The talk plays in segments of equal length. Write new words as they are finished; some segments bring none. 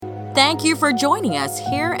Thank you for joining us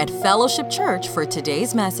here at Fellowship Church for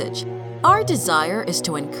today's message. Our desire is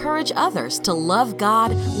to encourage others to love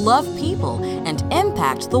God, love people, and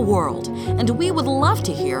impact the world. And we would love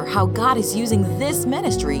to hear how God is using this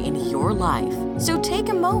ministry in your life. So take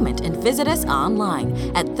a moment and visit us online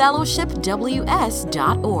at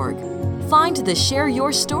fellowshipws.org. Find the Share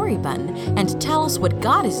Your Story button and tell us what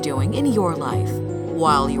God is doing in your life.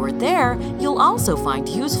 While you are there, you'll also find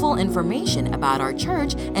useful information about our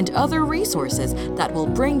church and other resources that will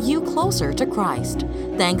bring you closer to Christ.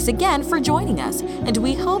 Thanks again for joining us, and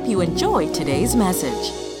we hope you enjoy today's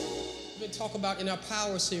message. We've been talking about in our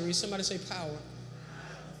power series. Somebody say power.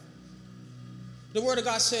 The Word of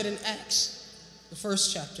God said in Acts, the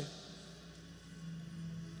first chapter,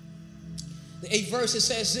 the 8th verse, it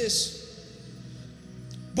says this: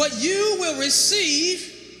 but you will receive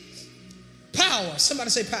power. Somebody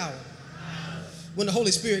say power. When the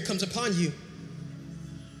Holy Spirit comes upon you.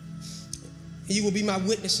 And you will be my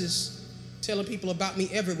witnesses, telling people about me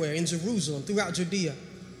everywhere, in Jerusalem, throughout Judea,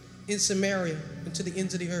 in Samaria, and to the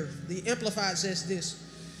ends of the earth. The Amplified says this: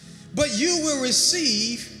 but you will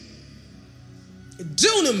receive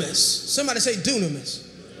dunamis. Somebody say dunamis.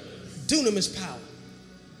 Dunamis power.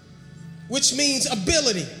 Which means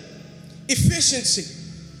ability, efficiency,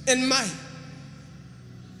 and might.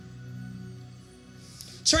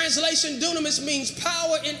 Translation, dunamis means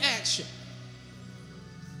power in action.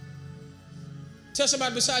 Tell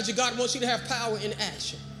somebody beside you, God wants you to have power in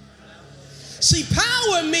action. See,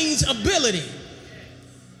 power means ability.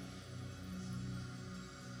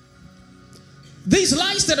 These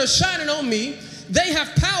lights that are shining on me, they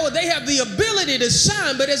have power, they have the ability to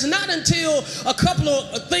shine, but it's not until a couple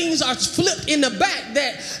of things are flipped in the back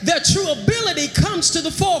that their true ability comes to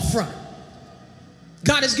the forefront.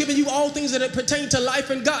 God has given you all things that pertain to life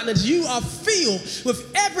and godliness. You are filled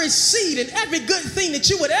with every seed and every good thing that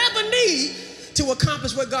you would ever need to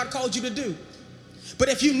accomplish what God called you to do. But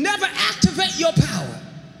if you never activate your power,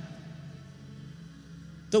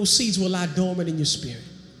 those seeds will lie dormant in your spirit.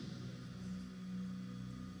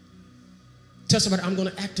 Tell somebody, I'm going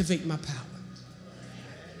to activate my power.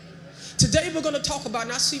 Today we're going to talk about,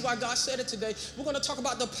 and I see why God said it today, we're going to talk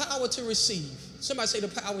about the power to receive. Somebody say the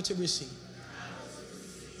power to receive.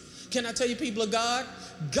 Can I tell you, people of God,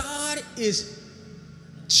 God is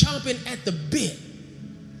chomping at the bit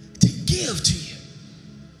to give to you.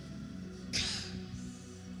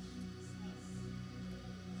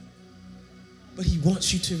 But he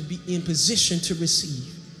wants you to be in position to receive.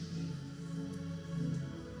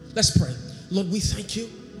 Let's pray. Lord, we thank you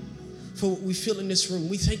for what we feel in this room.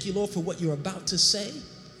 We thank you, Lord, for what you're about to say.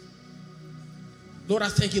 Lord, I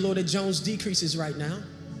thank you, Lord, that Jones decreases right now,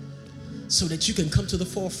 so that you can come to the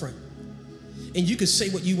forefront and you can say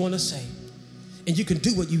what you want to say and you can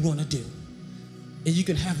do what you want to do and you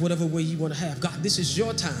can have whatever way you want to have. God, this is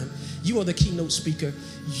your time. You are the keynote speaker.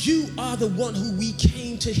 You are the one who we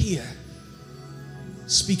came to hear.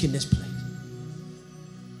 Speak in this place.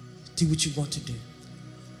 Do what you want to do.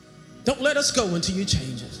 Don't let us go until you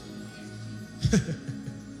change us.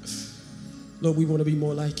 Lord, we want to be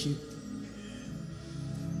more like you.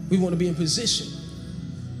 We want to be in position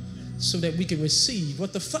so that we can receive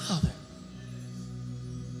what the Father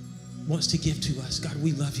wants to give to us. God,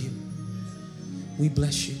 we love you. We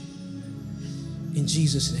bless you. In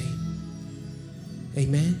Jesus' name,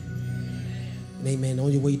 amen and amen.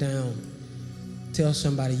 On your way down, tell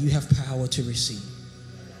somebody you have power to receive.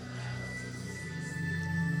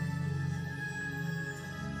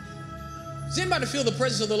 Does anybody feel the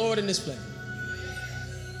presence of the Lord in this place?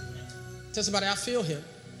 Tell somebody, I feel him.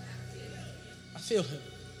 I feel him.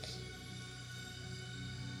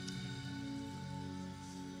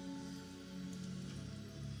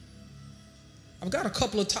 I've got a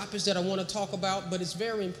couple of topics that I want to talk about, but it's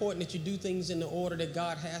very important that you do things in the order that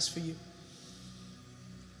God has for you.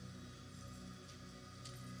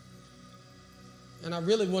 And I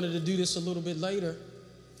really wanted to do this a little bit later,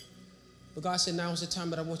 but God said now is the time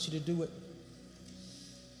that I want you to do it.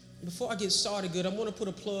 Before I get started good, I want to put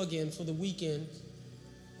a plug in for the weekend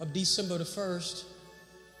of December the 1st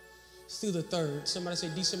through the 3rd. Somebody say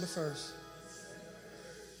December 1st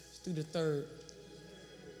through the 3rd.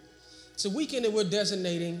 It's a weekend that we're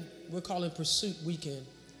designating, we're calling Pursuit Weekend.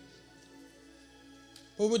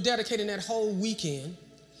 Where we're dedicating that whole weekend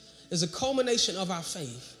as a culmination of our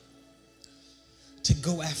faith to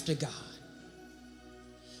go after God.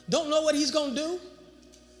 Don't know what he's going to do.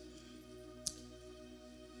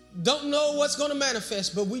 Don't know what's going to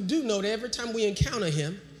manifest, but we do know that every time we encounter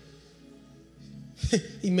him,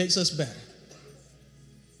 he makes us better.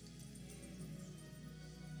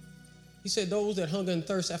 He said those that hunger and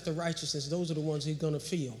thirst after righteousness, those are the ones he's going to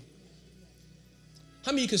fill.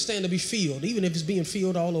 How many of you can stand to be filled, even if it's being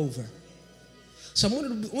filled all over? So I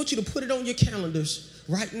want you to put it on your calendars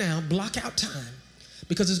right now, block out time,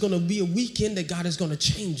 because it's going to be a weekend that God is going to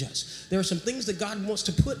change us. There are some things that God wants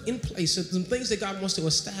to put in place, some things that God wants to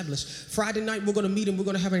establish. Friday night, we're going to meet him. We're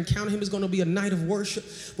going to have an encounter with him. It's going to be a night of worship,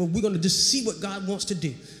 but we're going to just see what God wants to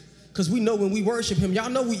do. Because we know when we worship him, y'all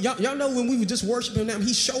know when we would just worship him now,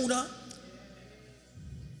 he showed up.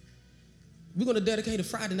 We're going to dedicate a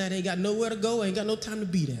Friday night. Ain't got nowhere to go, ain't got no time to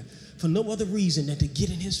be there for no other reason than to get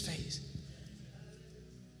in his face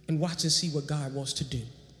and watch and see what God wants to do.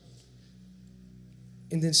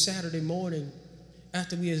 And then Saturday morning,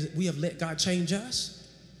 after we have let God change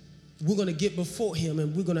us, we're going to get before him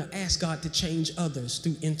and we're going to ask God to change others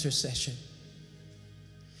through intercession.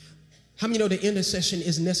 How many know that intercession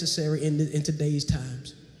is necessary in today's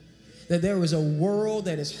times? That there is a world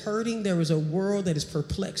that is hurting, there is a world that is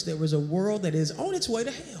perplexed, there is a world that is on its way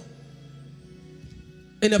to hell.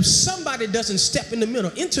 And if somebody doesn't step in the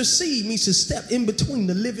middle, intercede means to step in between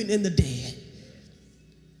the living and the dead.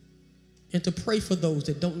 And to pray for those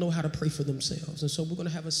that don't know how to pray for themselves. And so we're going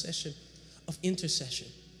to have a session of intercession.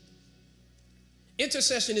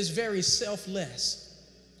 Intercession is very selfless.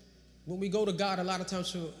 When we go to God, a lot of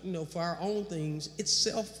times for our own things, it's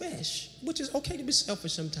selfish, which is okay to be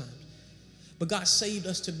selfish sometimes. But God saved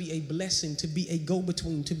us to be a blessing, to be a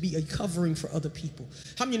go-between, to be a covering for other people.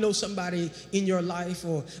 How many know somebody in your life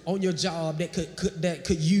or on your job that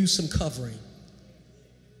could use some covering?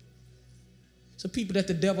 Some people that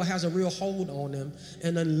the devil has a real hold on them,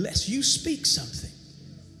 and unless you speak something,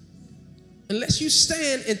 unless you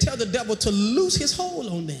stand and tell the devil to lose his hold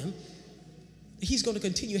on them, he's going to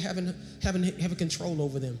continue having control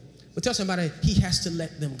over them. But tell somebody, he has to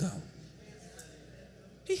let them go.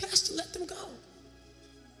 He has to let them go.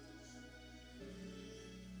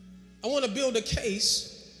 I want to build a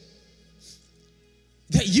case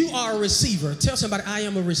that you are a receiver. Tell somebody, I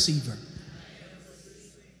am a receiver.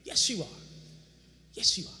 Yes, you are.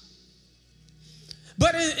 Yes, you are.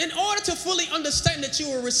 But in order to fully understand that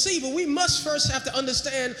you're a receiver, we must first have to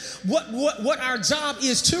understand what our job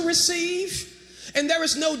is to receive. And there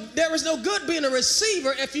is no good being a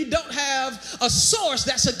receiver if you don't have a source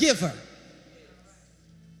that's a giver.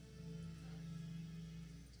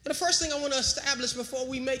 And the first thing I want to establish before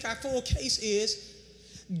we make our full case is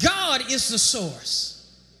God is the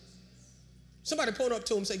source. Somebody point up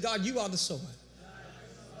to him and say, God, you are the source.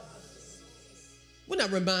 We're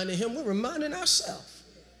not reminding him, we're reminding ourselves.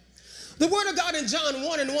 The word of God in John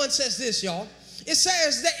 1:1 says this, y'all. It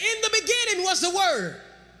says that in the beginning was the word.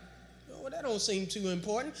 Well, that don't seem too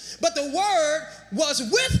important. But the word was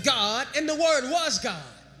with God and the word was God.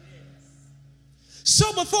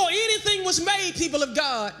 So before anything was made, people of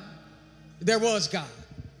God, there was God.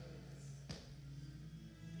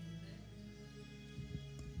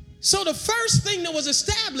 So the first thing that was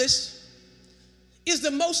established is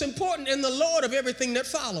the most important and the Lord of everything that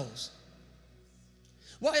follows.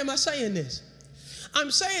 Why am I saying this?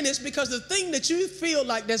 I'm saying this because the thing that you feel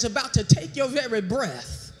like that's about to take your very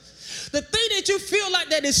breath, the thing that you feel like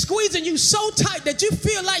that is squeezing you so tight that you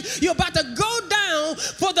feel like you're about to go down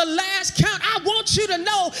for the last count, I want you to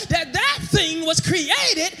know that that thing was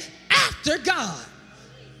created after God.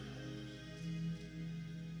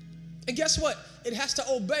 And guess what? It has to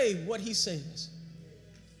obey what he says.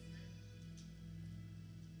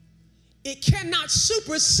 It cannot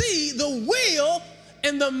supersede the will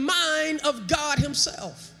and the mind of God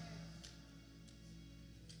himself.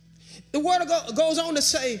 The word goes on to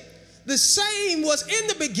say, the same was in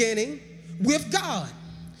the beginning with God.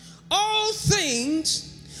 All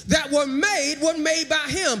things that were made by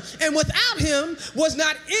him. And without him was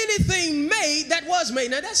not anything made that was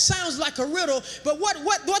made. Now that sounds like a riddle, but what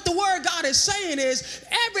the word God is saying is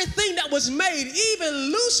everything that was made, even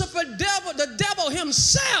Lucifer, the devil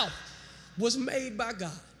himself, was made by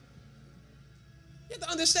God. You have to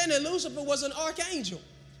understand that Lucifer was an archangel.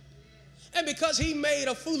 And because he made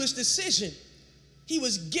a foolish decision, he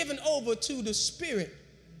was given over to the spirit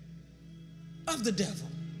of the devil.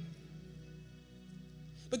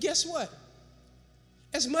 But guess what?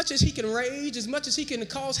 As much as he can rage, as much as he can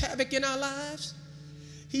cause havoc in our lives,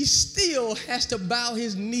 he still has to bow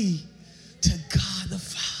his knee to God the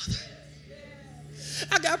Father.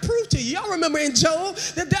 I got proof to you. Y'all remember in Job,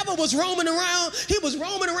 the devil was roaming around. He was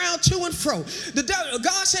roaming around to and fro.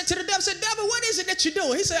 God said to the devil, devil, what is it that you're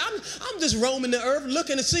doing? He said, I'm just roaming the earth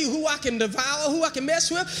looking to see who I can devour, who I can mess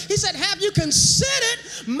with. He said, have you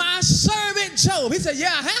considered my servant Job? He said,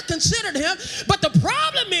 yeah, I have considered him. But the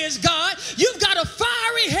problem is, God, you've got a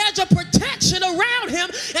fiery hedge of protection around him,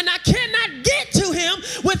 and I cannot get to him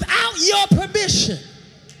without your permission.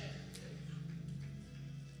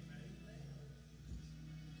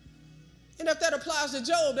 And if that applies to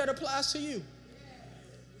Job, that applies to you.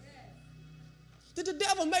 That the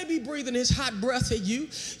devil may be breathing his hot breath at you.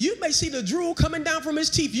 You may see the drool coming down from his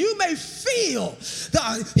teeth. You may feel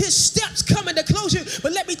his steps coming to close you.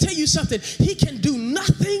 But let me tell you something. He can do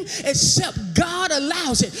nothing except God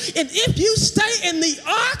allows it. And if you stay in the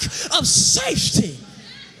ark of safety,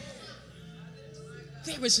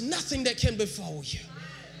 there is nothing that can befall you.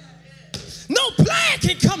 No plague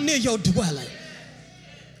can come near your dwelling.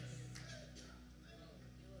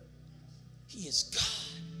 He is God.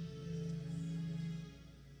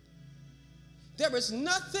 There is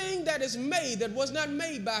nothing that is made that was not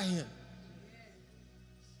made by him.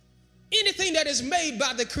 Anything that is made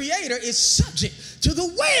by the Creator is subject to the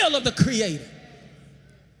will of the Creator.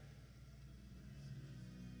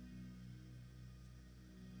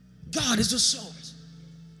 God is the source.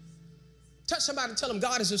 Touch somebody and tell them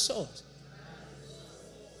God is the source.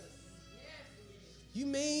 You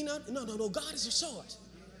mean? No. God is the source.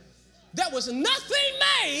 There was nothing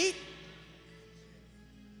made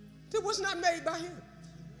that was not made by him.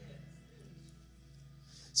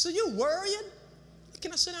 So you worrying?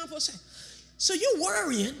 Can I sit down for a second? So you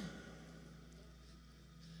worrying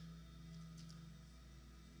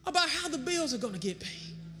about how the bills are going to get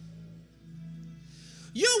paid.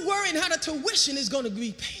 You're worrying how the tuition is going to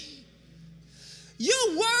be paid.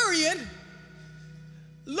 You're worrying,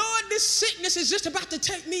 Lord, this sickness is just about to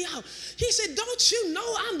take me out. He said, don't you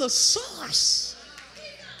know I'm the source?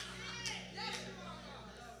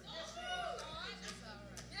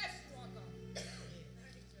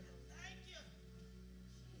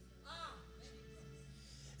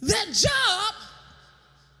 That job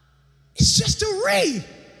is just a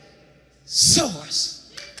resource.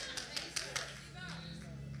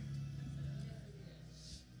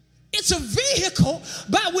 It's a vehicle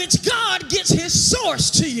by which God gets his source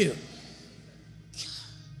to you.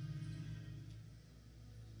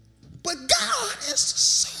 But God is the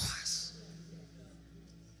source.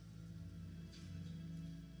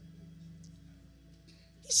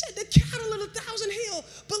 He said the cattle of 1,000 hill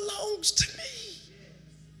belongs to me.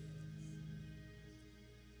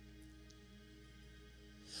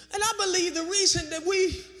 And I believe the reason that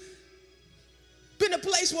we've been a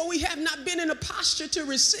place where we have not been in a posture to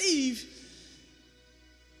receive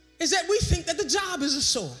is that we think that the job is a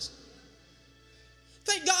source.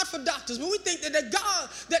 Thank God for doctors, but we think that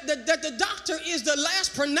the doctor is the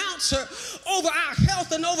last pronouncer over our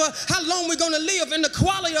health and over how long we're going to live and the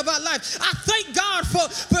quality of our life. I thank God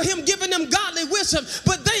for him giving them godly wisdom,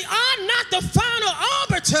 but they are not the final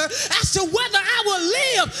arbiter as to whether I will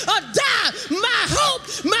live or die. My hope,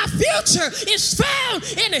 my future is found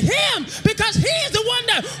in him because he is the one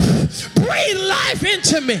that breathed life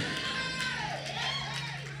into me.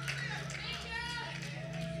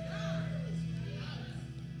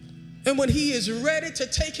 And when he is ready to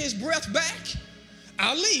take his breath back,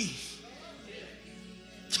 I'll leave.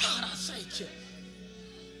 God, I thank you.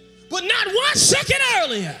 But not 1 second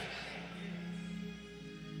earlier.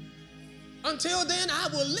 Until then, I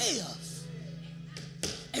will live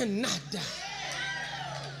and not die.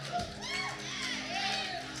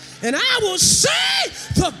 And I will say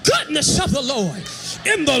the goodness of the Lord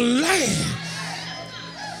in the land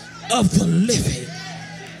of the living.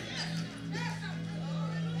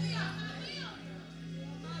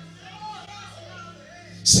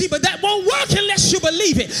 See, but that won't work unless you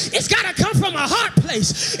believe it. It's got to come from a heart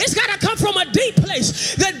place. It's got to come from a deep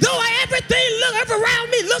place. That though everything around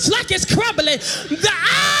me looks like it's crumbling, the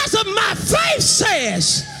eyes of my faith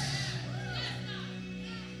says,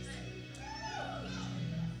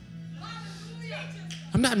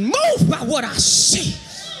 I'm not moved by what I see.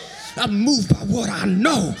 I'm moved by what I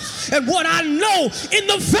know. And what I know in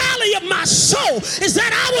the valley of my soul is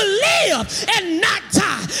that I will live and not die.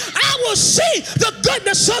 I will see the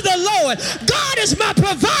goodness of the Lord. God is my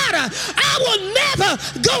provider. I will never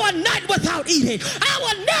go a night without eating. I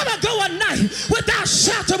will never go a night without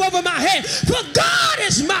shelter over my head. For God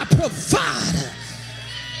is my provider.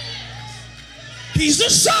 He's the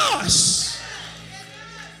source.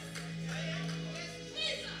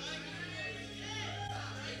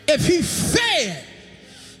 If he fed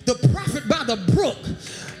the prophet by the brook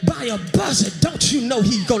by a buzzard, don't you know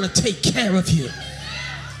he's going to take care of you?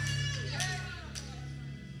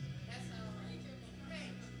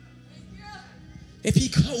 If he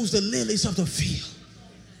clothes the lilies of the field,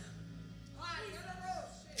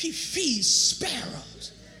 if he feeds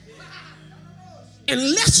sparrows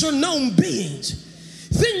and lesser known beings,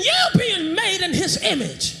 then you being made in his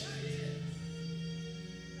image,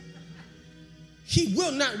 he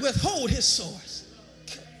will not withhold his source.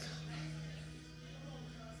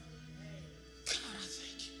 God, I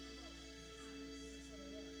thank you.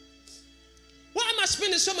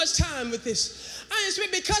 spending so much time with this? I am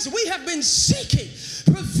spending because we have been seeking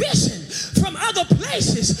provision from other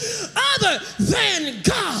places other than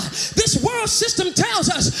God. This world system tells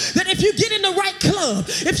us that if you get in the right club,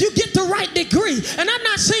 if you get the right degree, and I'm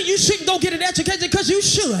not saying you shouldn't go get an education, because you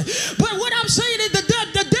should, but what I'm saying is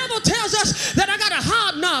the devil tells us that I got to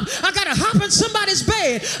hobnob, I got to hop in somebody's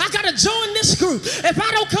bed, I got to join this group. If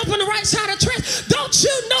I don't come from the right side of truth, don't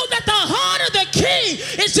you know that the heart of the king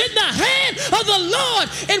is in the hand of the Lord?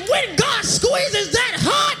 And when God squeezes that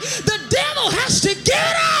heart, the devil has to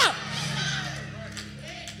get up.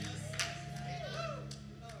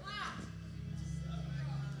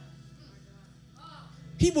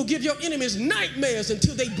 He will give your enemies nightmares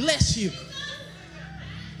until they bless you.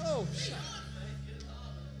 Oh, shit.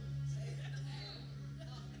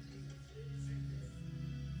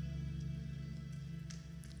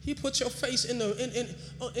 He put your face in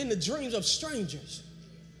the dreams of strangers.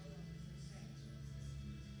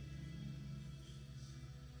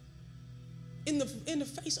 In the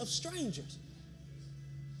face of strangers.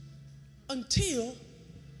 Until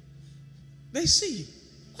they see you.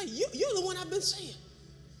 Like, you're the one I've been seeing.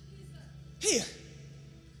 Here.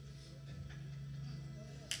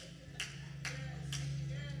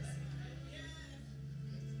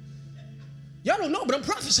 Y'all don't know, but I'm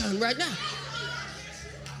prophesying right now.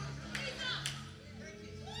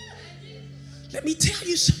 Let me tell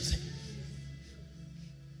you something.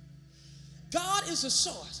 God is the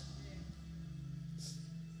source.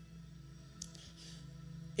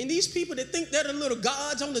 And these people that think they're the little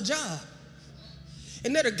gods on the job,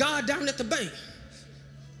 and they're the God down at the bank,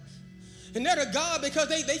 and they're the God because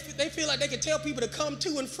they feel like they can tell people to come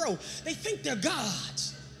to and fro. They think they're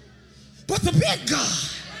gods. But the big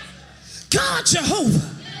God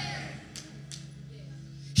Jehovah,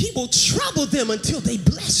 he will trouble them until they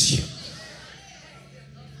bless you.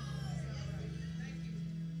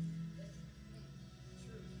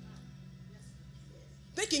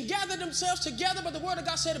 They can gather themselves together, but the word of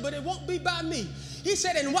God said it, but it won't be by me. He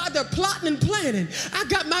said, and while they're plotting and planning, I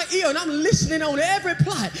got my ear and I'm listening on every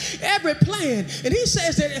plot, every plan. And he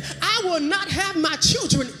says that I will not have my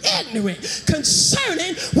children ignorant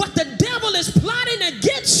concerning what the devil is plotting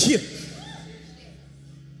against you.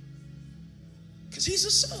 Because he's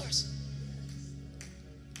the source.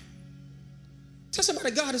 Tell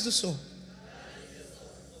somebody, God is the source.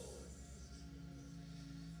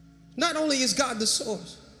 Not only is God the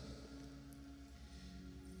source,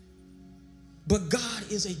 but God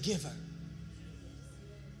is a giver.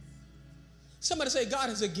 Somebody say, God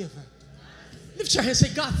is a giver. Lift your hand and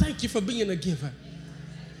say, God, thank you for being a giver.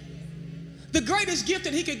 The greatest gift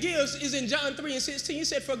that he could give is in John 3:16. He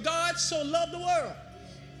said, for God so loved the world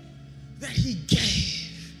that he gave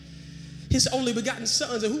his only begotten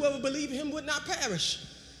son, and whoever believed in him would not perish,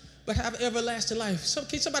 but have everlasting life. So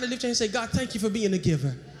can somebody lift your hand and say, God, thank you for being a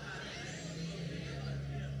giver.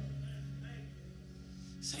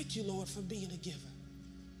 Thank you, Lord, for being a giver.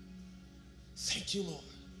 Thank you, Lord,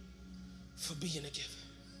 for being a giver.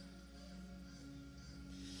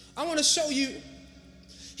 I want to show you,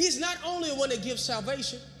 he's not only the one that gives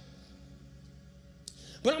salvation,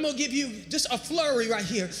 but I'm going to give you just a flurry right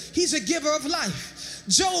here. He's a giver of life.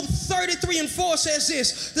 Job 33:4 says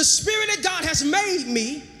this, the Spirit of God has made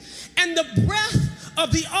me, and the breath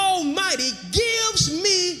of the Almighty gives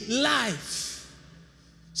me life.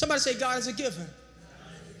 Somebody say, God is a giver.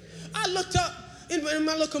 I looked up in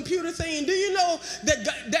my little computer thing. Do you know that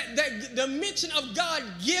the mention of God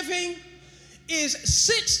giving is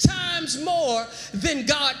 6 times more than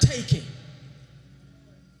God taking?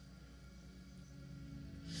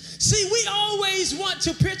 See, we always want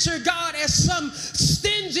to picture God as some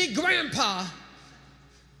stingy grandpa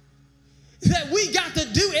that we got to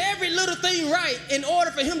do every little thing right in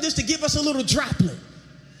order for him just to give us a little droplet.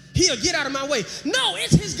 He'll get out of my way. No,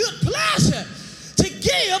 it's his good pleasure to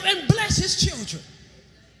give and bless his children.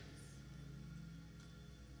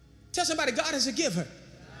 Tell somebody, God is a giver.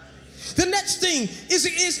 The next thing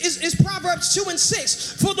is Proverbs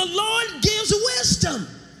 2:6. For the Lord gives wisdom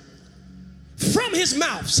from his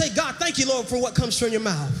mouth. Say, God, thank you, Lord, for what comes from your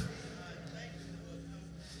mouth.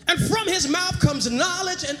 And from his mouth comes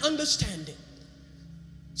knowledge and understanding.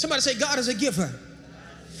 Somebody say, God is a giver.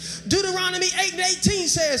 Deuteronomy 8:18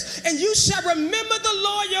 says, and you shall remember the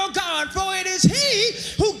Lord your God, for it is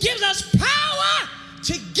he who gives us power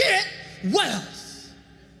to get wealth.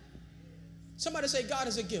 Somebody say, God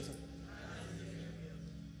is a giver.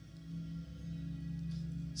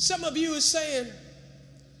 Some of you is saying,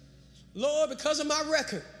 Lord, because of my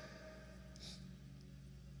record,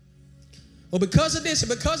 or because of this or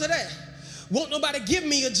because of that, won't nobody give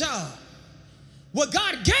me a job. Well,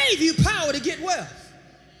 God gave you power to get wealth.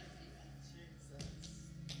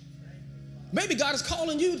 Maybe God is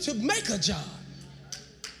calling you to make a job.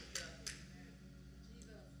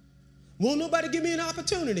 Won't nobody give me an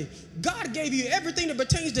opportunity? God gave you everything that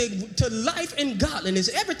pertains to life and godliness.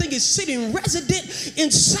 Everything is sitting resident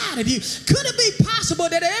inside of you. Could it be possible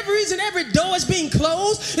that every reason every door is being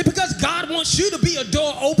closed is because God wants you to be a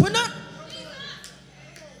door opener?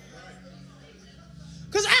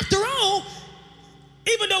 Because after all,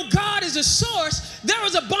 even though God is the source, there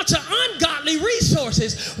is a bunch of ungodly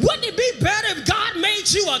resources. Wouldn't it be better if God made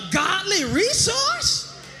you a godly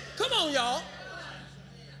resource? Come on, y'all.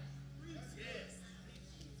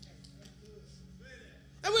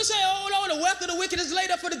 And we say, oh, no, the wealth of the wicked is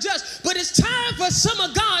laid up for the just. But it's time for some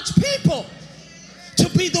of God's people to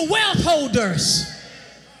be the wealth holders.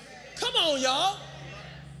 Come on, y'all.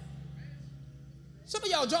 Some of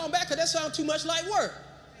y'all drawn back because that sounds too much like work.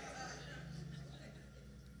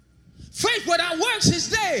 Faith without works is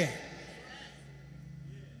dead.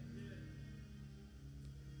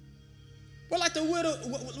 Well, like the widow,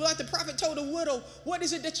 like the prophet told the widow, what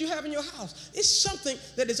is it that you have in your house? It's something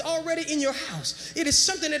that is already in your house. It is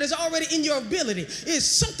something that is already in your ability. It is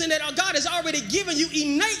something that God has already given you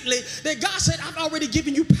innately, that God said, I've already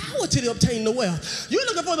given you power to obtain the wealth. You're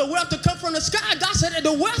looking for the wealth to come from the sky. God said that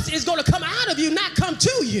the wealth is going to come out of you, not come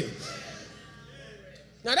to you.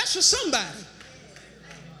 Now that's for somebody.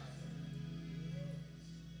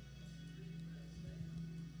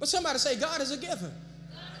 But somebody say, God is a giver.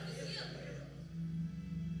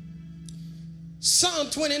 Psalm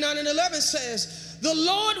 29:11 says, the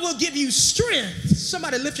Lord will give you strength.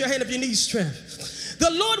 Somebody lift your hand if you need strength. The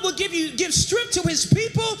Lord will give strength to his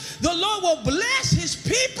people. The Lord will bless his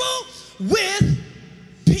people with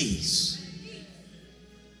peace.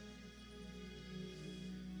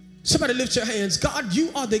 Somebody lift your hands. God, you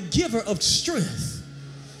are the giver of strength.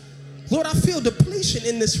 Lord, I feel depletion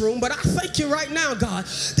in this room, but I thank you right now, God,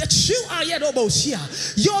 that you are you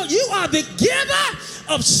are the giver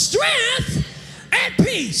of strength and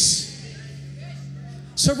peace.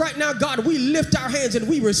 So right now, God, we lift our hands and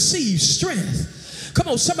we receive strength. Come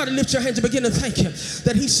on, somebody lift your hands and begin to thank him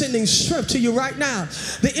that he's sending strength to you right now.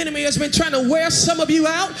 The enemy has been trying to wear some of you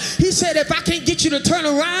out. He said, if I can't get you to turn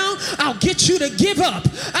around, I'll get you to give up.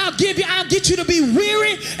 I'll get you to be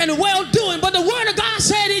weary and well-doing. But the word of God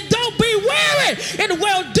said, don't be weary and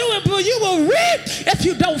well-doing, but you will reap if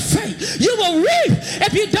you don't faint. You will reap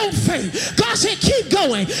if you don't faint. God said, keep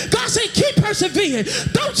going. God said, keep persevering.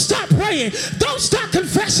 Don't stop praying. Don't stop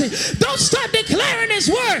confessing. Don't stop declaring his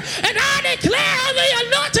word. And I declare the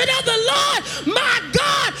anointing of the Lord, my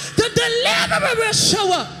God, the deliverer will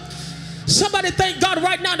show up. Somebody thank God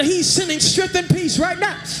right now that he's sending strength and peace right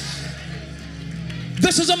now.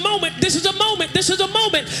 This is a moment. This is a moment. This is a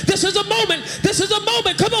moment. This is a moment. This is a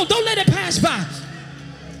moment. Come on, don't let it pass by.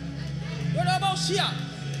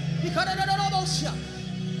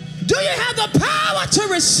 Do you have the power to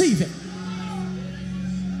receive it?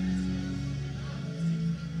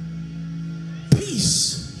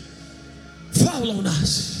 Peace fall on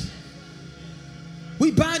us.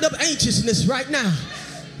 We bind up anxiousness right now.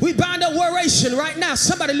 We bind up worration right now.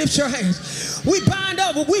 Somebody lift your hands. We bind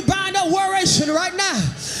up worration right now.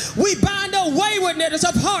 We bind up waywardness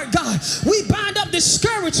of heart, God. We bind up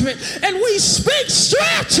discouragement and we speak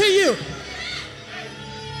strength to you.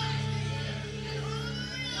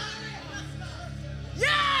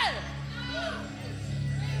 Yeah!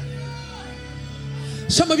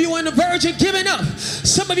 Some of you are on the verge of giving up.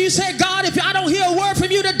 Some of you say, God, if I don't hear a word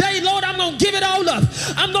from you today, Lord, I'm going to give it all up.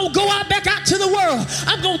 I'm going to go out back out to the world.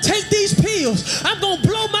 I'm going to take these pills. I'm going to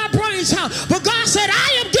blow my brains out. But God said,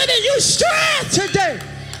 I am giving you strength today.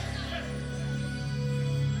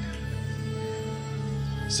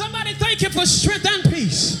 Somebody thank him for strength and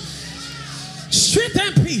peace. Strength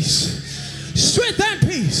and peace. Strength and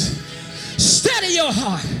peace. Steady your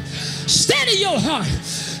heart. Steady your heart.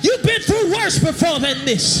 You've been through worse before than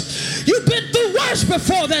this. You've been through worse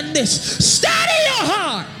before than this. Steady your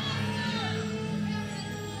heart.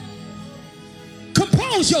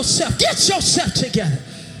 Compose yourself. Get yourself together.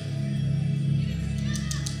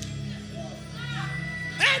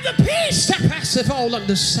 And the peace that passeth all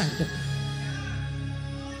understanding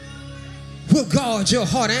will guard your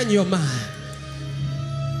heart and your mind.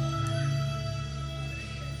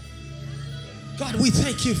 God, we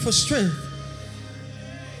thank you for strength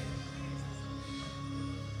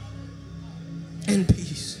and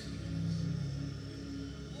peace.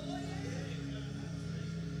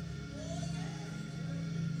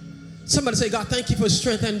 Somebody say, God, thank you for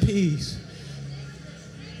strength and peace.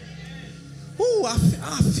 Ooh, I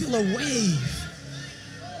feel a wave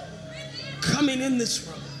coming in this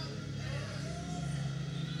room.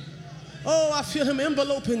 Oh, I feel him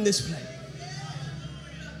enveloping this place.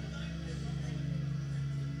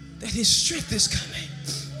 that his strength is coming.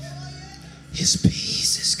 His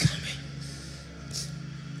peace is coming.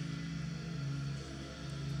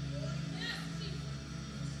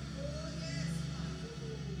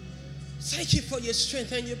 Thank you for your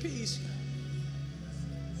strength and your peace.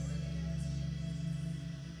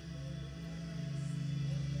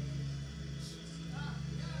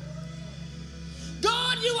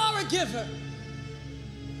 God, you are a giver.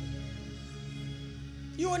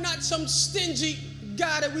 You are not some stingy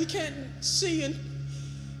guy that we can't see and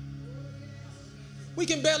we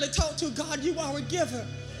can barely talk to. God, you are a giver.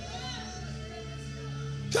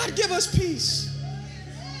 God, give us peace.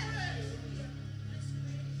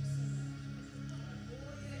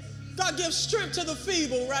 God, give strength to the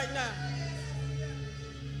feeble right now.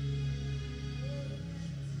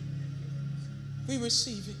 We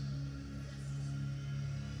receive it.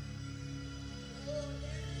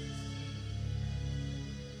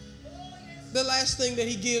 The last thing that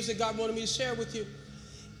he gives that God wanted me to share with you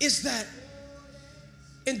is that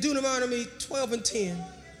in Deuteronomy 12 and 10,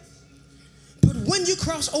 but when you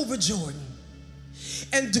cross over Jordan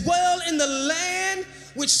and dwell in the land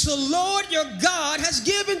which the Lord your God has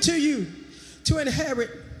given to you to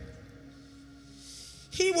inherit,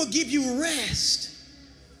 he will give you rest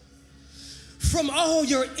from all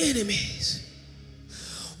your enemies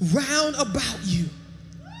round about you,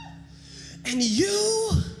 and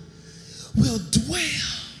you will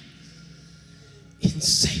dwell in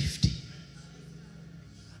safety.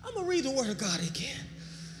 I'm going to read the word of God again.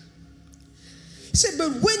 He said,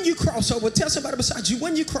 but when you cross over, tell somebody beside you,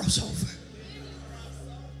 when you cross over.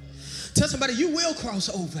 Tell somebody, you will cross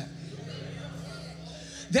over.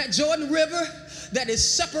 That Jordan River that is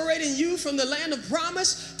separating you from the land of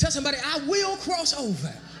promise, tell somebody, I will cross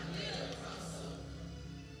over.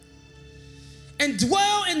 And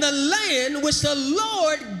dwell in the land which the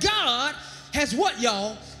Lord God has what,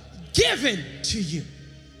 y'all? Given to you.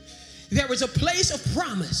 There is a place of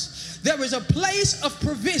promise. There is a place of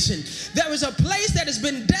provision. There is a place that has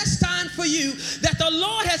been destined for you that the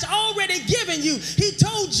Lord has already given you. He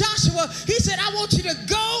told Joshua, he said, I want you to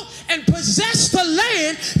go and possess the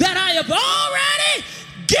land that I have already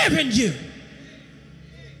given you.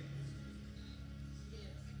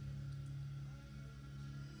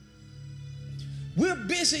 We're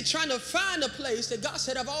busy trying to find a place that God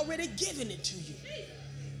said, I've already given it to you.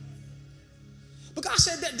 But God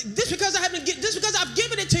said that just because I've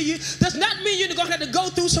given it to you does not mean you're going to have to go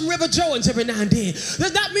through some River Jordans every now and then.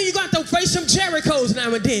 Does not mean you're going to have to face some Jerichos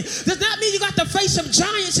now and then. Does not mean you're going to have to face some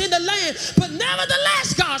giants in the land. But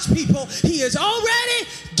nevertheless, God's people, he has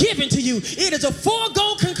already given to you. It is a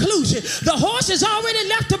foregone conclusion. The horse has already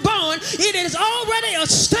left the barn. It is already a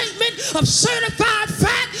statement of certified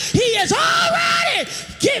fact. He has already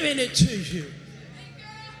given it to you.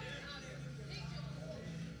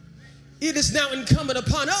 It is now incumbent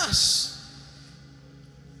upon us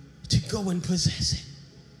to go and possess it.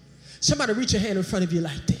 Somebody reach your hand in front of you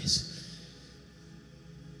like this.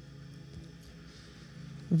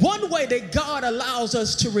 One way that God allows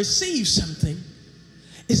us to receive something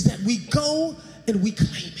is that we go and we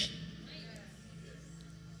claim it.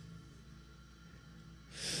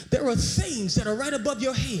 There are things that are right above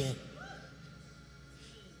your head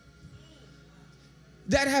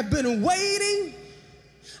that have been waiting.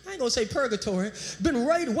 I ain't gonna say purgatory, been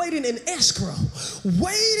waiting in escrow,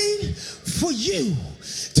 waiting for you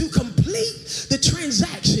to complete the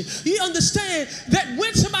transaction. You understand that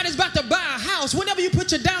when somebody's about to buy a house, whenever you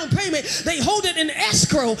put your down payment, they hold it in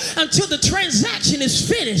escrow until the transaction is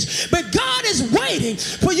finished. But God is waiting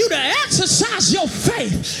for you to exercise your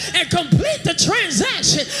faith and complete the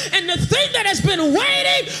transaction. And the thing that has been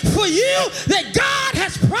waiting for you, that God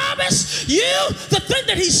has promised you, the thing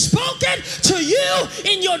that he's spoken to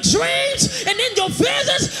you in your dreams and in your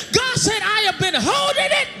visions, God said, I have been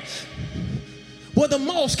holding it where the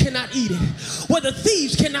moths cannot eat it, where the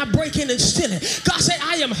thieves cannot break in and steal it. God said,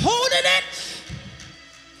 I am holding it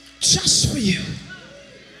just for you.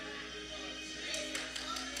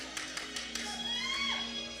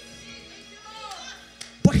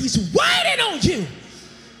 But he's waiting on you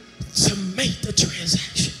to make the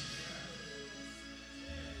transaction.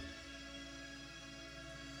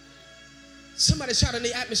 Somebody shout in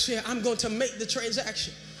the atmosphere, I'm going to make the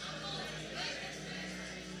transaction.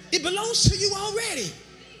 It belongs to you already.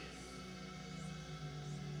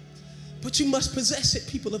 But you must possess it,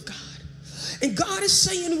 people of God. And God is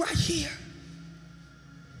saying right here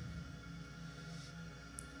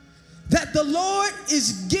that the Lord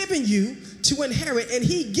is giving you to inherit, and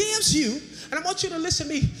he gives you, and I want you to listen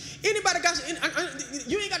to me. Anybody got,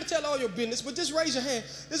 you ain't got to tell all your business, but just raise your hand.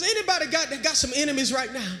 Does anybody got some enemies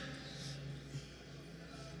right now?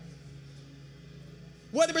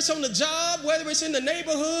 Whether it's on the job, whether it's in the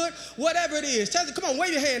neighborhood, whatever it is. Tell them, come on,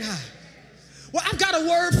 wave your hand high. Well, I've got a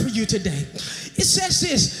word for you today. It says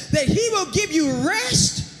this, that he will give you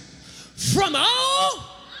rest from all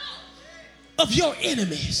of your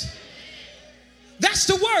enemies. That's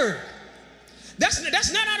the word.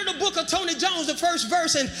 That's not out of the book of Tony Jones, the first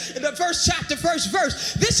verse and the first chapter, first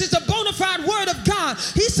verse. This is the bona fide word of God.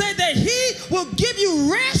 He said that he will give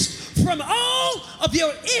you rest from all of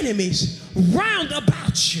your enemies round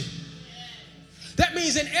about you. That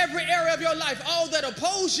means in every area of your life, all that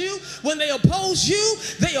oppose you, when they oppose you,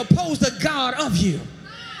 they oppose the God of you.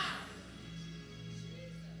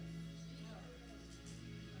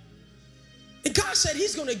 And God said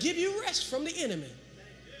he's going to give you rest from the enemy.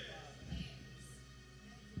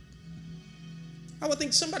 I would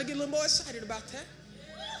think somebody get a little more excited about that.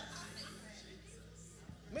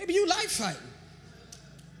 Maybe you like fighting.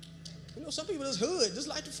 You know, some people in this hood just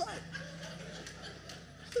like to fight.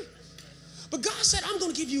 But God said, I'm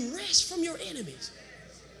going to give you rest from your enemies.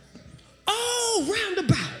 All round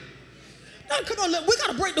about. Now, come on, look, we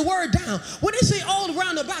got to break the word down. When they say all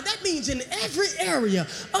around about, that means in every area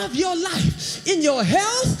of your life. In your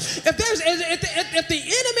health, if the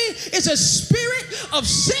enemy is a spirit of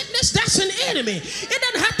sickness, that's an enemy. It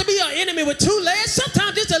doesn't have to be an enemy with two legs.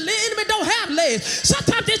 Sometimes it's an enemy don't have legs.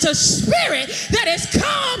 Sometimes it's a spirit that has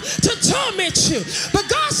come to torment you. But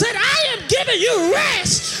God said, I am giving you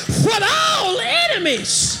rest from all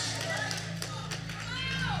enemies.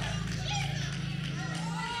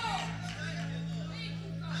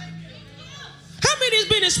 How many has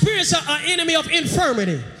been experiencing an enemy of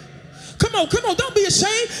infirmity? Come on, don't be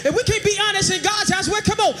ashamed. If we can't be honest in God's house,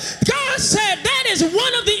 come on. God said that is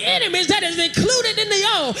one of the enemies that is included in the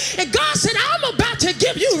all. And God said, I'm about to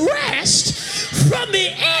give you rest from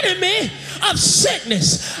the enemy of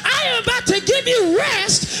sickness. I am about to give you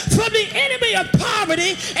rest from the enemy of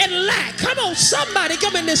poverty and lack. Come on, somebody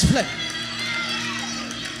come in this place.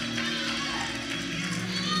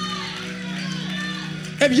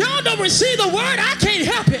 If y'all don't receive the word, I can't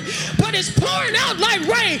help it. But it's pouring out like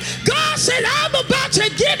rain. God said, I'm about to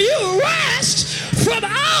give you rest from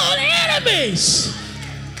all enemies.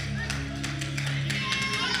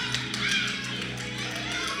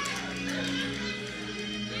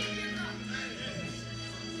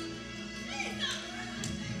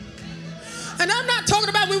 And I'm not talking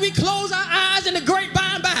about when we close our eyes in the great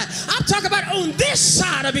by and by. I'm talking about on this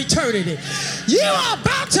side of eternity. You are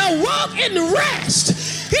about to walk in rest.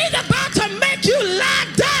 He's about to make you lie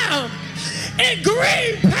down in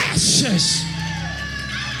green pastures.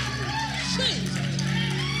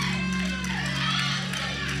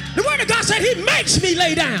 The word of God said he makes me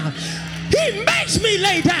lay down. He makes me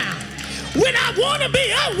lay down. When I want to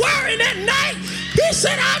be up worrying at night, he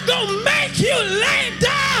said, I'm going to make you lay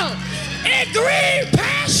down in green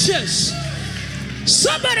pastures.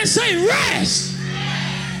 Somebody say rest.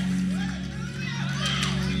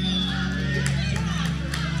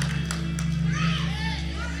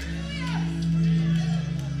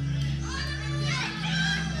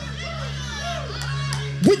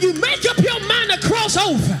 When you make up your mind to cross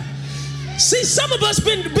over. See, some of us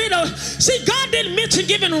God didn't mention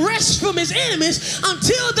giving rest from his enemies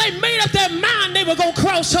until they made up their mind they were going to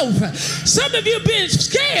cross over. Some of you have been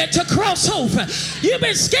scared to cross over. You've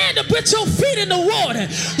been scared to put your feet in the water.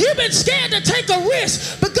 You've been scared to take a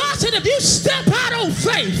risk. But God said, if you step out on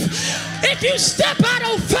faith,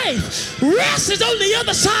 rest is on the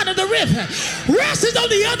other side of the river. Rest is on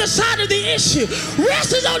the other side of the issue.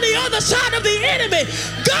 Rest is on the other side of the enemy.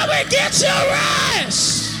 Go and get your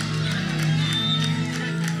rest.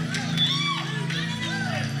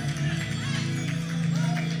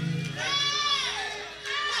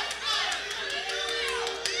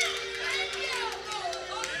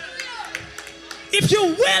 If you're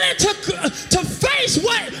willing to face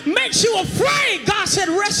what makes you afraid, God said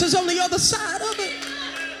rest is on the other side of it.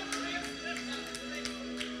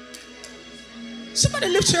 Somebody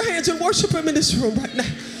lift your hands and worship him in this room right now.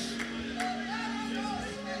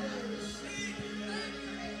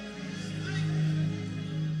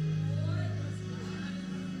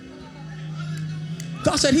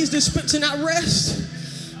 God said he's dispensing out rest.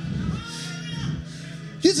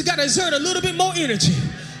 You just got to exert a little bit more energy.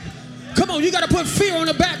 Come on, you got to put fear on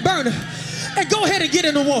the back burner and go ahead and get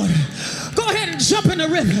in the water. Go ahead and jump in the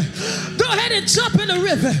river. Go ahead and jump in the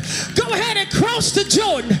river. Go ahead and cross the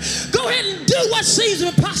Jordan. Go ahead and do what seems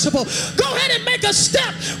impossible. impossible. Go ahead and make a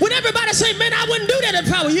step. When everybody say, man, I wouldn't do that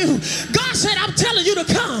if I were you. God said, I'm telling you to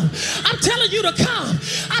come. I'm telling you to come.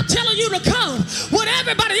 I'm telling you to come. What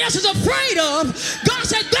everybody else is afraid of, God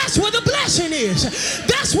said, that's where the blessing is.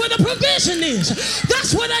 That's where the provision is.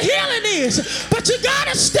 That's where the healing is. But you got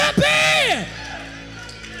to step in.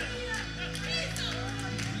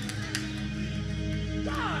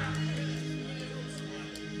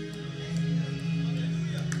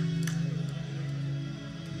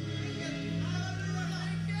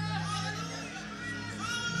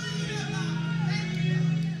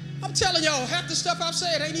 I'm telling y'all, half the stuff I've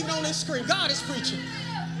said ain't even on this screen. God is preaching.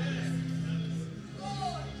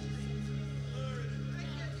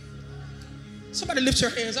 Somebody lift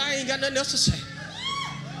your hands. I ain't got nothing else to say.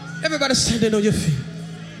 Everybody standing on your feet.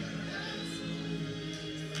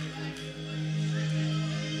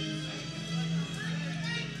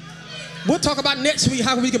 We'll talk about next week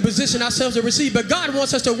how we can position ourselves to receive, but God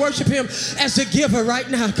wants us to worship him as the giver right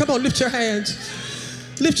now. Come on, lift your hands.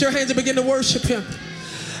 Lift your hands and begin to worship him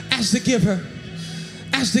as the giver.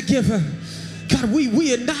 As the giver. God,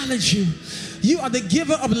 we acknowledge you. You are the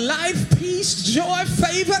giver of life, peace, joy,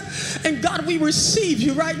 favor. And God, we receive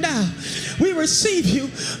you right now. We receive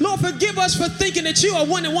you. Lord, forgive us for thinking that you are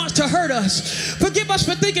one that wants to hurt us. Forgive us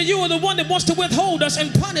for thinking you are the one that wants to withhold us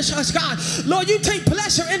and punish us, God. Lord, you take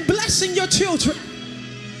pleasure in blessing your children.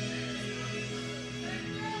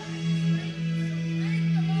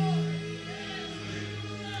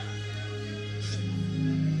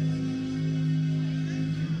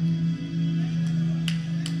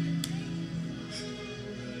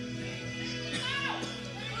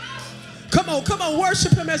 Come on,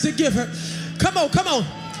 worship him as a giver. Come on.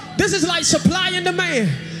 This is like supply and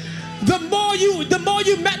demand. The more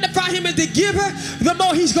you magnify him as the giver, the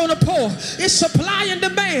more he's going to pour. It's supply and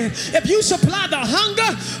demand. If you supply the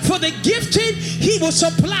hunger for the gifting, he will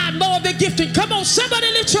supply more of the gifting. Come on,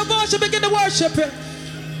 somebody lift your voice and begin to worship him.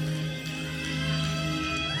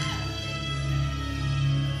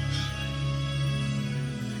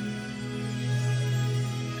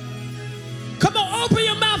 Come on, open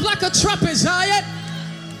your mouth like a trumpet, Zion.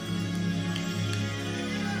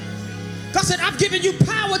 God said, I've given you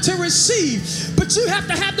power to receive, but you have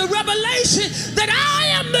to have the revelation that I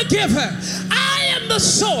am the giver. I am the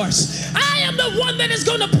source. I am the one that is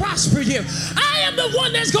going to prosper you. I am the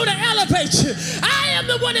one that's going to elevate you. I am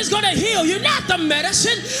the one that's going to heal you, not the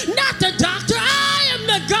medicine, not the doctor. I am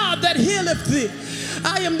the God that healeth thee.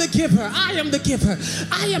 I am the giver. I am the giver.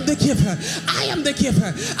 I am the giver. I am the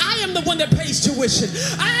giver. I am the one that pays tuition.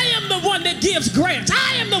 I am the one that gives grants.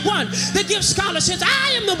 I am the one that gives scholarships.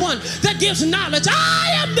 I am the one that gives knowledge.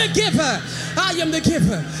 I am the giver. I am the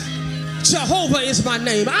giver. Jehovah is my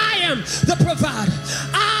name. I am the provider.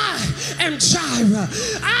 I am Jireh.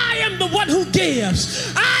 I am the one who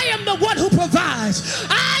gives. I am the one who provides.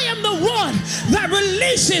 I am the one that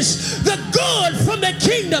releases the good from the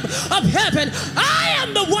kingdom of heaven. I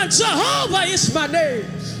am the one. Jehovah is my name.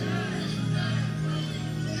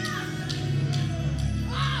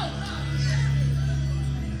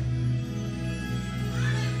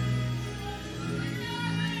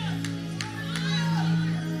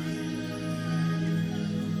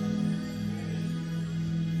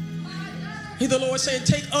 Hear the Lord saying,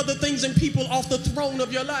 take other things and people off the throne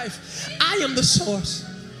of your life. I am the source.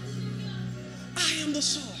 I am the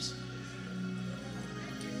source.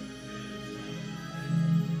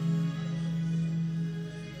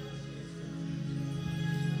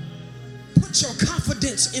 Put your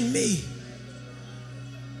confidence in me.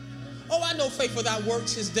 Oh, I know faith without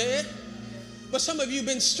works is dead. But some of you have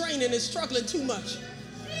been straining and struggling too much.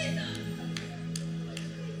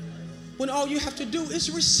 When all you have to do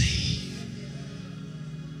is receive.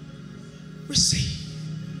 Receive.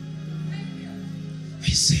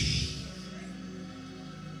 Receive.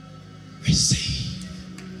 Receive.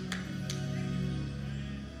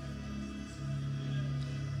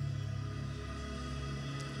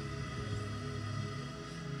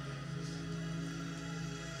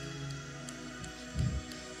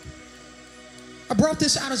 I brought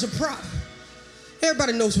this out as a prop.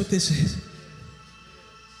 Everybody knows what this is.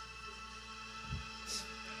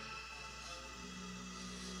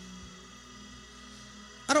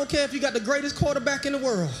 I don't care if you got the greatest quarterback in the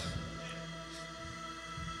world.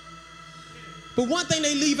 But one thing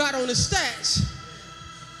they leave out on the stats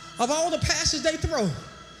of all the passes they throw,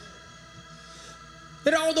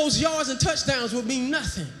 that all those yards and touchdowns would mean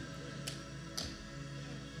nothing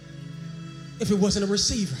if it wasn't a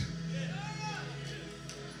receiver.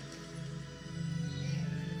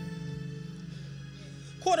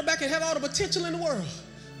 Quarterback can have all the potential in the world,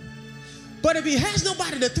 but if he has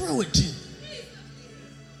nobody to throw it to,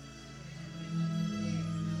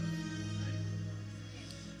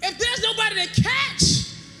 nobody to catch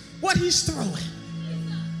what he's throwing.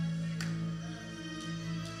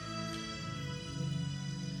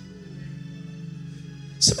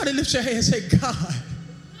 Somebody lift your hand and say, God,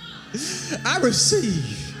 I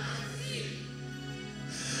receive.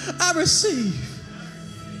 I receive.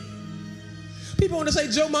 People want to say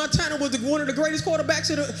Joe Montana was one of the greatest quarterbacks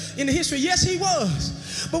in the history. Yes, he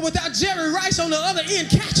was. But without Jerry Rice on the other end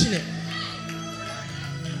catching it.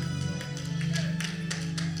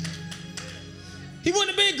 He wouldn't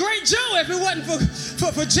have been great Joe if it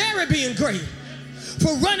wasn't for Jerry being great.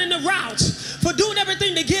 For running the routes. For doing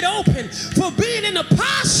everything to get open. For being in the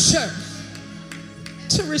posture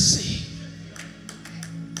to receive.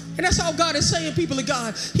 And that's all God is saying, people of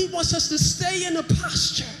God. He wants us to stay in the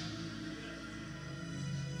posture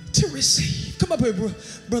to receive. Come up here,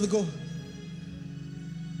 brother. Go.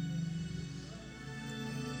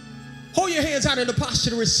 Hold your hands out in the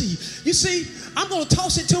posture to receive. You see, I'm going to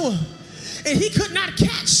toss it to him. And he could not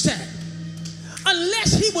catch that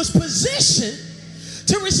unless he was positioned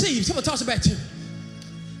to receive. Someone toss it back to him.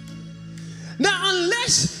 Now,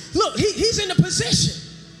 unless, look, he's in the position.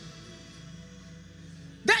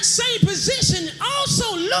 That same position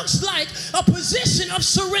also looks like a position of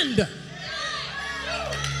surrender.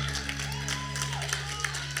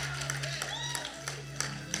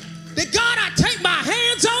 That God, I take my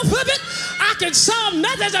hands off of it. I can solve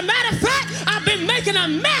nothing. As a matter of fact, I've been making a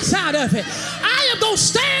mess out of it. I am going to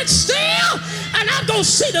stand still and I'm going to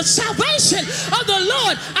see the salvation of the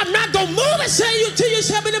Lord. I'm not going to move until you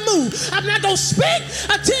tell me to move. I'm not going to speak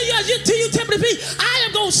until you tell me to speak. I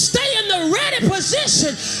am going to stay in the ready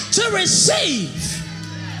position to receive.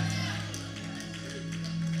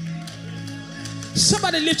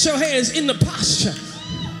 Somebody lift your hands in the posture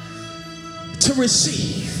to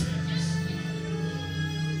receive.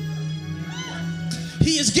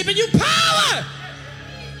 He is giving you power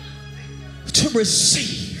to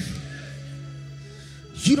receive.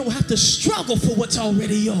 You don't have to struggle for what's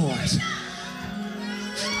already yours.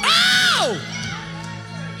 Oh!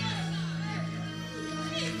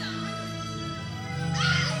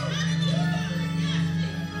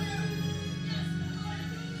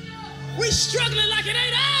 We're struggling like it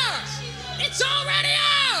ain't ours. It's already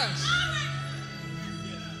ours.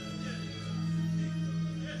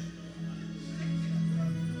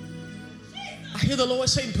 I hear the Lord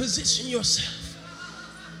saying, position yourself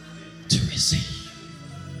to receive.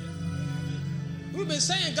 We've been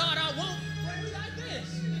saying, God, I won't. We like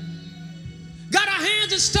this. Got our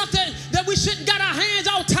hands in stuff that we shouldn't. Got our hands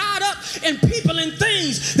all tied up in people and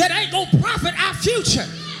things that ain't going to profit our future.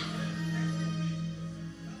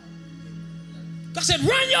 God said,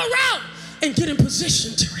 run your route and get in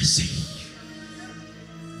position to receive.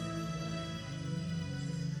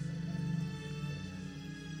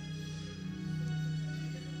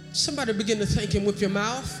 Somebody begin to thank him with your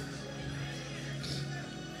mouth.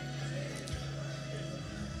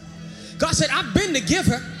 God said, I've been the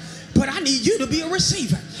giver, but I need you to be a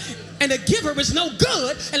receiver. And a giver is no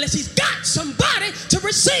good unless he's got somebody to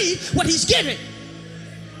receive what he's giving.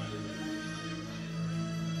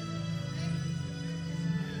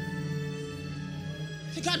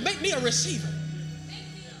 Say, God, make me a receiver.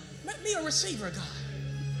 Make me a receiver, God.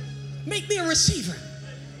 Make me a receiver.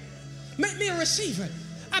 Make me a receiver.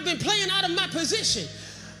 I've been playing out of my position.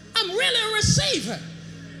 I'm really a receiver.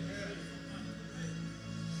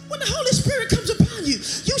 When the Holy Spirit comes upon you,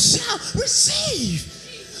 you shall receive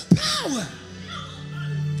power.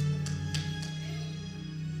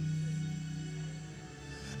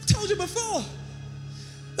 I told you before,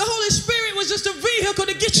 the Holy Spirit was just a vehicle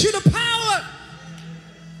to get you the power.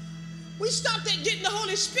 We stopped at getting the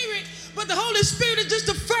Holy Spirit, but the Holy Spirit is just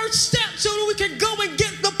the first step so that we can go and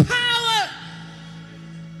get the power.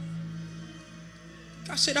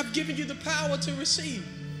 God said, I've given you the power to receive.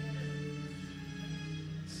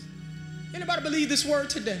 Anybody believe this word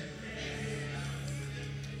today?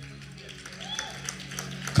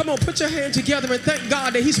 Come on, put your hand together and thank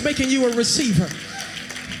God that he's making you a receiver.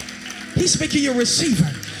 He's making you a receiver.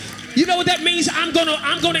 You know what that means? I'm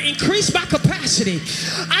gonna increase my capacity.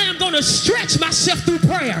 I am gonna stretch myself through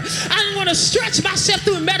prayer. I am gonna stretch myself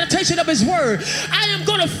through meditation of his word. I am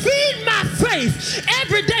gonna feed my faith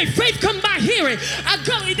every day. Faith comes by hearing.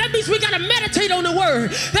 That means we gotta meditate on the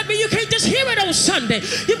word. That means you can't just hear it on Sunday.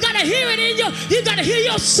 You've gotta hear it you gotta hear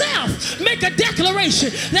yourself make a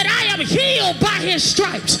declaration that I am healed by his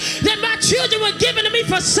stripes. That my children were given to me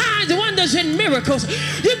for signs, wonders, and miracles.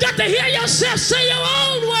 You've got to hear yourself say your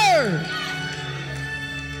own word.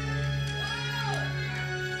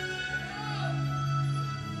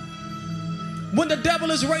 When the devil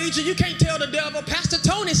is raging, you can't tell the devil. Pastor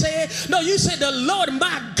Tony said, no, you said the Lord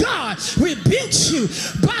my God rebukes you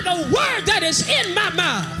by the word that is in my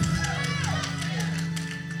mouth.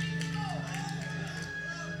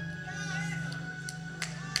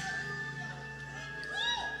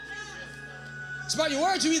 It's by your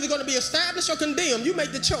words you're either going to be established or condemned. You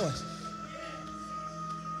make the choice.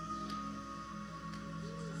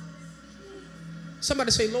 Somebody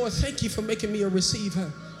say, Lord, thank you for making me a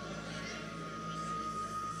receiver.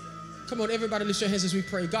 Come on, everybody lift your hands as we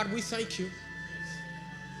pray. God, we thank you.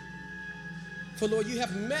 For Lord, you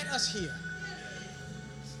have met us here.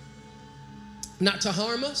 Not to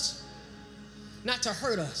harm us, not to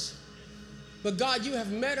hurt us. But God, you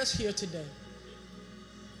have met us here today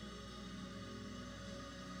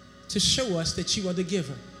to show us that you are the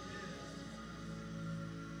giver.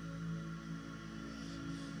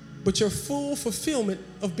 But your full fulfillment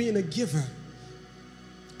of being a giver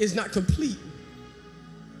is not complete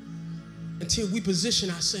until we position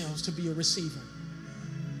ourselves to be a receiver.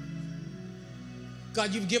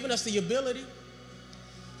 God, you've given us the ability.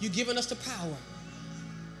 You've given us the power.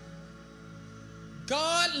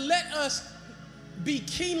 God, let us be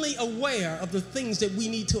keenly aware of the things that we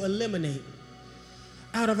need to eliminate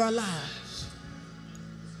out of our lives.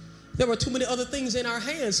 There are too many other things in our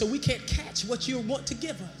hands, so we can't catch what you want to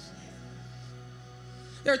give us.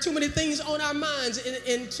 There are too many things on our minds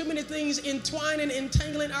and too many things entwining,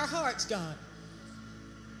 entangling our hearts, God,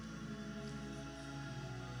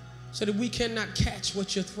 so that we cannot catch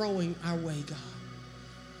what you're throwing our way, God.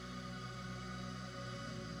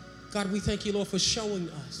 God, we thank you, Lord, for showing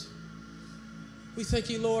us. We thank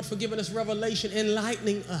you, Lord, for giving us revelation,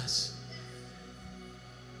 enlightening us,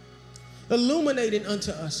 illuminating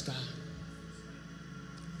unto us, God,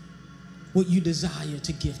 what you desire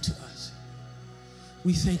to give to us.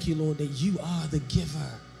 We thank you, Lord, that you are the giver,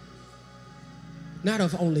 not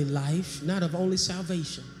of only life, not of only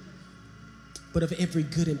salvation, but of every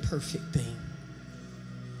good and perfect thing.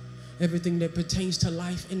 Everything that pertains to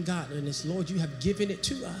life and godliness, Lord, you have given it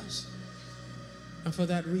to us. And for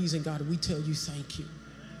that reason, God, we tell you thank you.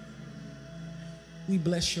 We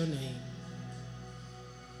bless your name.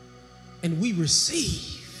 And we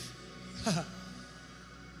receive.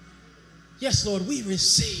 Yes, Lord, we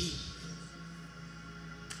receive.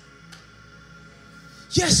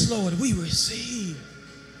 Yes, Lord, we receive.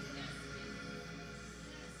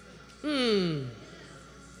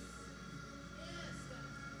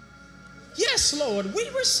 Yes, Lord, we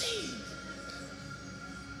receive.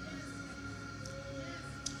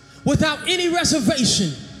 Without any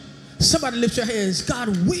reservation. Somebody lift your hands. God,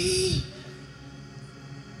 we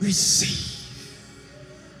receive.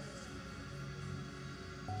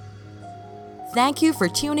 Thank you for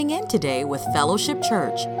tuning in today with Fellowship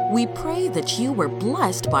Church. We pray that you were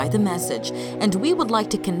blessed by the message, and we would like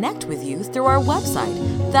to connect with you through our website,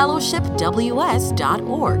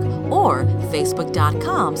 fellowshipws.org, or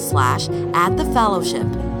facebook.com/@thefellowship.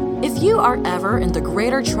 If you are ever in the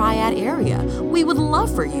Greater Triad area, we would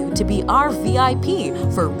love for you to be our VIP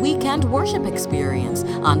for weekend worship experience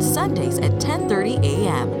on Sundays at 10:30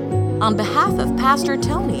 a.m. On behalf of Pastor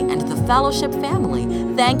Tony and the Fellowship family,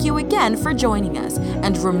 thank you again for joining us.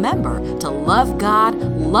 And remember to love God,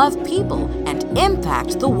 love people, and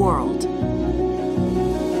impact the world.